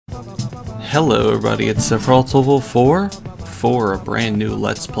Hello everybody, it's Sephiroth4 for a brand new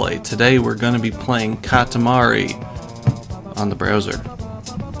Let's Play. Today we're going to be playing Katamari on the browser.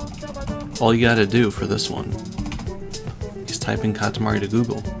 All you gotta do for this one is type in Katamari to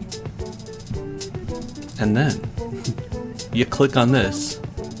Google. And then you click on this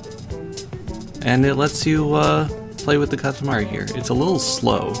and it lets you play with the Katamari here. It's a little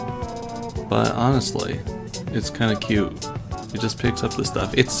slow, but honestly, it's kind of cute. It just picks up the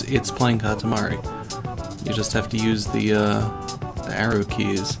stuff. It's playing Katamari. You just have to use the arrow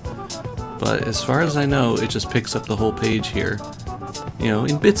keys. But as far as I know, it just picks up the whole page here. You know,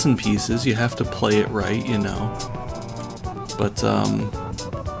 in bits and pieces. You have to play it right, you know. But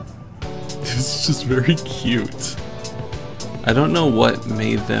it's just very cute. I don't know what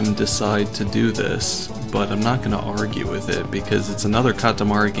made them decide to do this, but I'm not gonna argue with it because it's another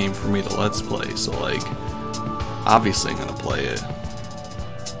Katamari game for me to Let's Play. So like, obviously I'm gonna play it.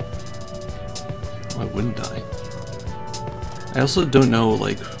 Why wouldn't I? I also don't know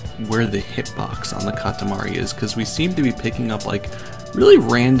like where the hitbox on the Katamari is, because we seem to be picking up like really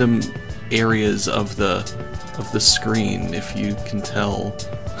random areas of the screen, if you can tell.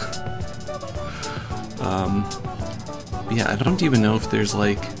 Yeah, I don't even know if there's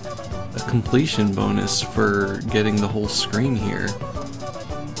like a completion bonus for getting the whole screen here.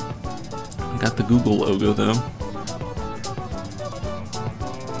 I got the Google logo though.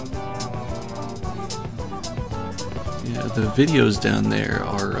 Yeah, the videos down there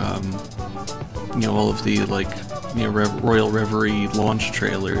are, you know, all of the, like, you know, Royal Reverie launch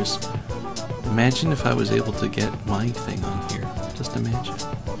trailers. Imagine if I was able to get my thing on here. Just imagine.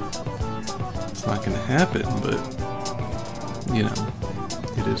 It's not gonna happen, but, you know,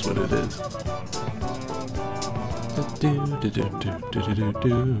 it is what it is. Let's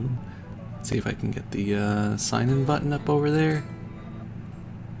see if I can get the sign-in button up over there.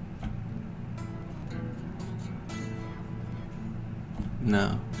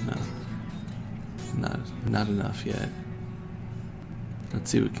 No, not enough yet. Let's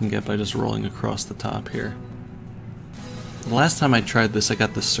see what we can get by just rolling across the top here. The last time I tried this, I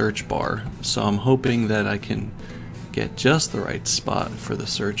got the search bar, so I'm hoping that I can get just the right spot for the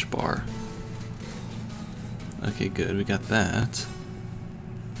search bar. Okay, good, we got that.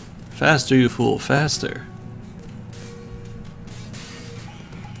 Faster, you fool, faster!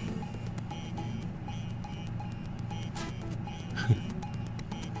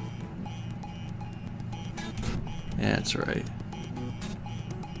 Yeah, that's right.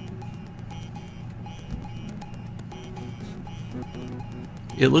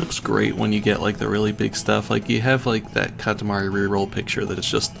 It looks great when you get like the really big stuff. Like you have like that Katamari reroll picture that is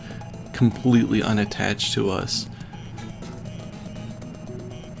just completely unattached to us.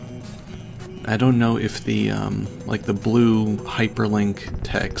 I don't know if the like the blue hyperlink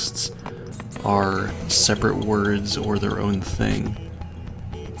texts are separate words or their own thing.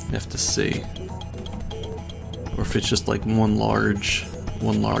 You have to see. Or if it's just like one large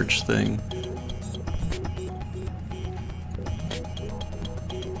thing.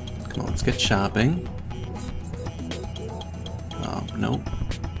 Come on, let's get shopping. Oh, nope.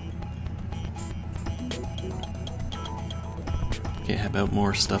 Okay, how about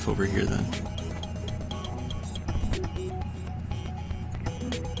more stuff over here then?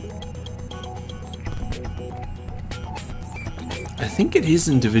 I think it is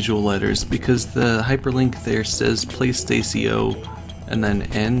individual letters because the hyperlink there says PlayStation and then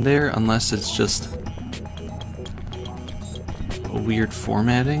N there, unless it's just a weird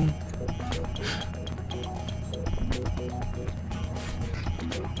formatting.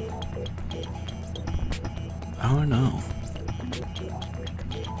 I don't know.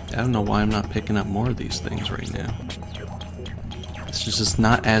 I don't know why I'm not picking up more of these things right now. It's just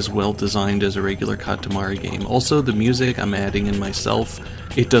not as well designed as a regular Katamari game. Also, the music I'm adding in myself,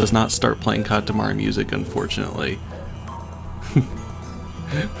 it does not start playing Katamari music, unfortunately.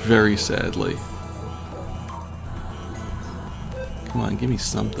 Very sadly. Come on, give me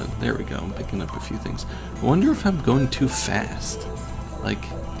something. There we go, I'm picking up a few things. I wonder if I'm going too fast. Like,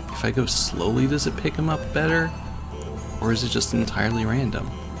 if I go slowly, does it pick them up better? Or is it just entirely random?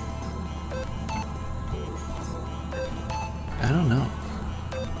 I don't know.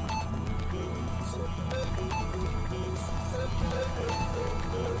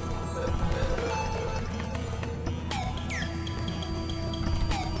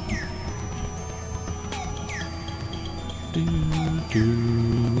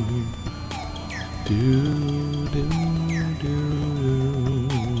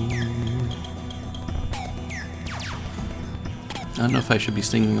 I don't know if I should be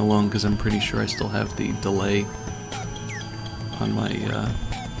singing along because I'm pretty sure I still have the delay on my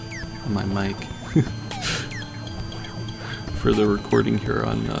my mic for the recording here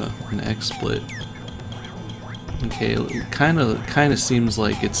on XSplit. Okay, it kind of seems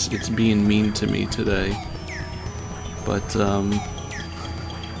like it's being mean to me today, but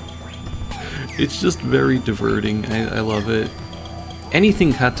it's just very diverting. I love it.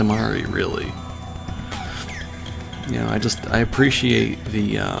 Anything Katamari, really. You know, I appreciate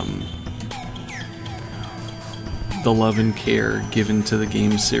the love and care given to the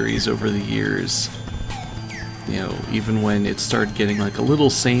game series over the years. You know, even when it started getting like a little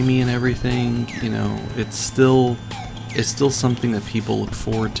samey and everything, you know, it's still something that people look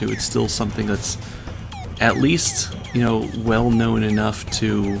forward to. It's still something that's at least, you know, well known enough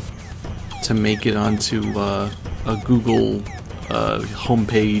to make it onto a Google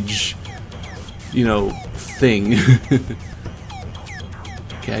homepage, you know, thing.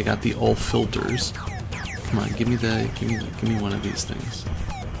 Okay, I got the all filters. Come on, give me one of these things.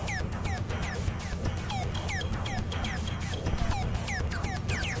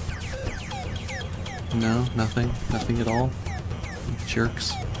 No, nothing at all.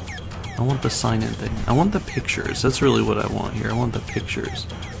 Jerks. I want the sign-in thing. I want the pictures. That's really what I want here. I want the pictures.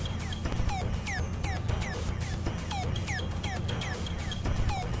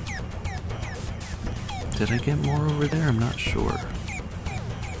 Did I get more over there? I'm not sure.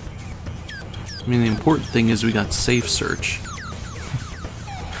 I mean, the important thing is we got safe search.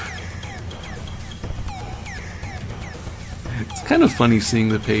 It's kind of funny seeing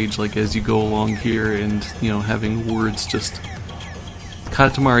the page, like, as you go along here and, you know, having words just...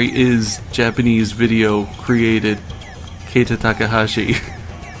 Katamari is Japanese video created Keita Takahashi.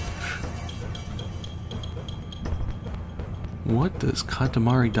 What does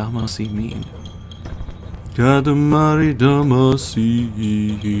Katamari Damacy mean? Katamari Damacy.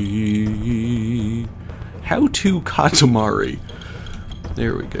 How to Katamari.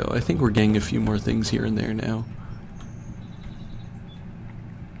 There we go. I think we're getting a few more things here and there now.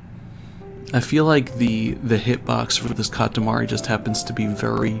 I feel like the hitbox for this Katamari just happens to be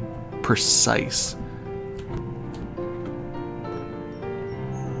very precise.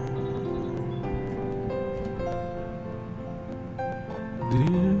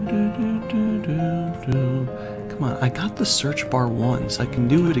 Come on, I got the search bar once. I can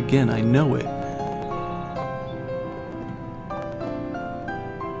do it again. I know it.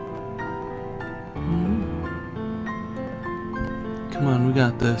 Come on, we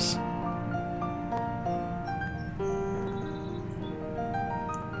got this.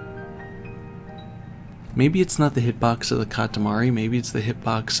 Maybe it's not the hitbox of the Katamari, maybe it's the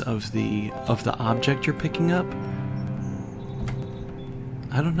hitbox of the object you're picking up.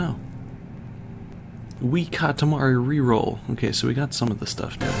 I don't know. We Katamari reroll. Okay, so we got some of the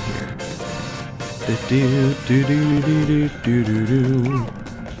stuff down here.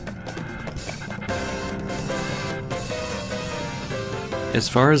 As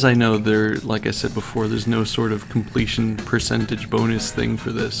far as I know, like I said before, there's no sort of completion percentage bonus thing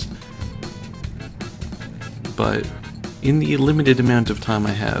for this. But in the limited amount of time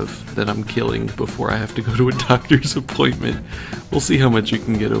I have that I'm killing before I have to go to a doctor's appointment, we'll see how much you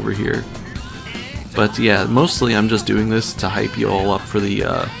can get over here. But yeah, mostly I'm just doing this to hype you all up for the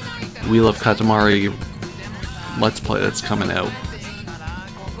Wheel of Katamari Let's Play that's coming out.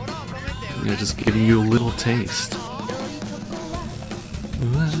 You know, just giving you a little taste.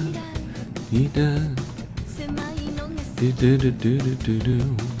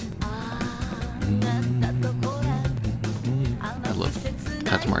 I love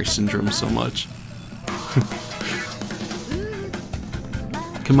Katamari Syndrome so much.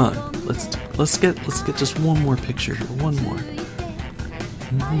 Come on, let's get just one more picture here, one more.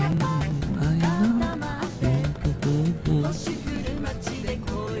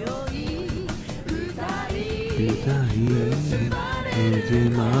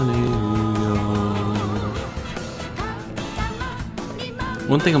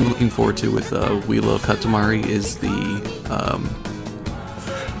 One thing I'm looking forward to with Wheel of Katamari is the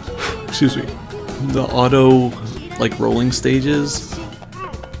excuse me, the auto like rolling stages,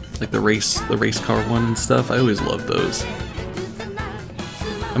 like the race car one and stuff. I always love those.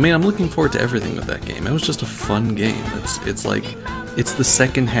 I mean, I'm looking forward to everything with that game. It was just a fun game. It's like it's the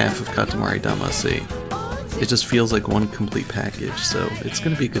second half of Katamari Damacy. It just feels like one complete package. So it's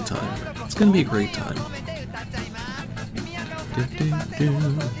gonna be a good time. It's gonna be a great time.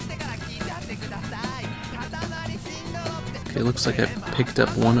 Okay, looks like I picked up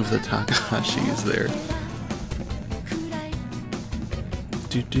one of the Takahashis there.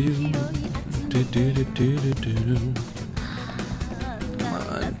 Come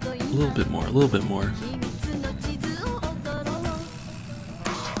on, a little bit more, a little bit more.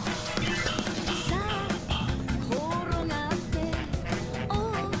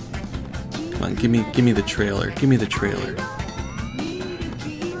 Come on, give me the trailer. Give me the trailer.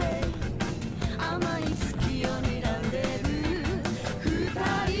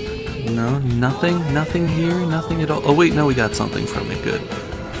 No, nothing here, nothing at all. Oh wait, no, we got something from it. Good.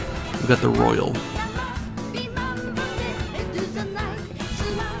 We got the royal.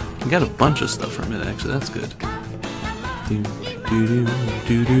 We got a bunch of stuff from it, actually. That's good.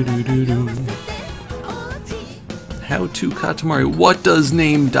 How to Katamari. What does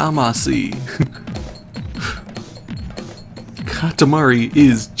name Damasi? Katamari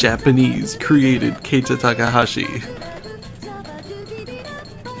is Japanese. Created Keita Takahashi.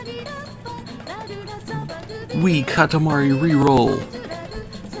 We Katamari reroll.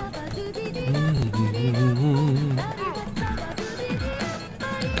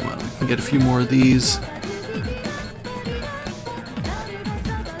 Come on, we can get a few more of these.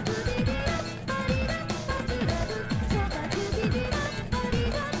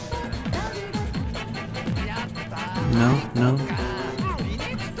 No.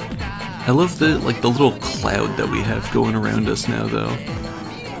 I love the little cloud that we have going around us now, though.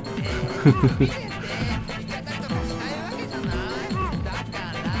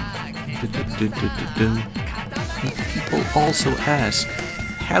 People also ask,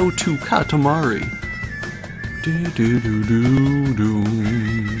 how to Katamari?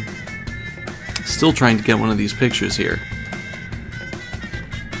 Still trying to get one of these pictures here.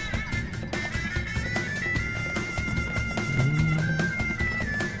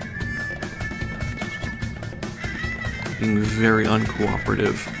 Being very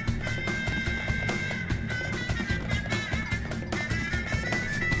uncooperative.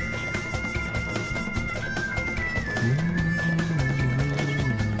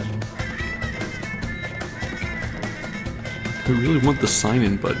 I really want the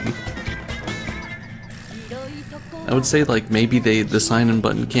sign-in button. I would say like maybe the sign-in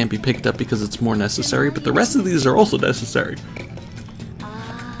button can't be picked up because it's more necessary, but the rest of these are also necessary.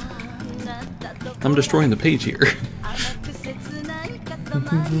 I'm destroying the page here.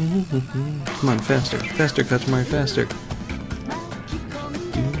 Come on, faster, faster, Katamari, faster.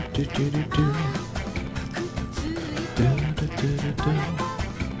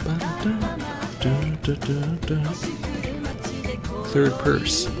 Third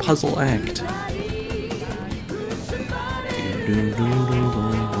purse, puzzle act.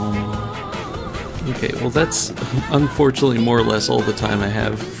 Okay, well that's unfortunately more or less all the time I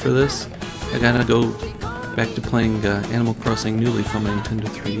have for this. I gotta go back to playing Animal Crossing New Leaf on my Nintendo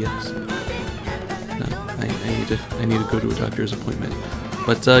 3DS. No, I need to go to a doctor's appointment.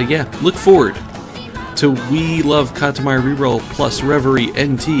 But yeah, look forward to We Love Katamari Reroll plus Reverie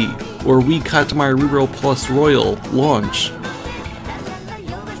NT, or We Katamari Reroll plus Royal launch.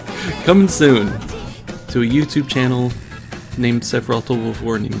 Coming soon to a YouTube channel named Sephiroth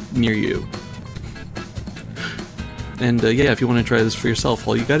near you. And yeah, if you want to try this for yourself,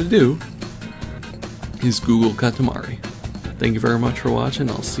 all you gotta do is Google Katamari. Thank you very much for watching.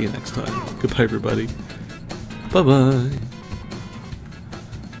 I'll see you next time. Goodbye, everybody. Bye-bye.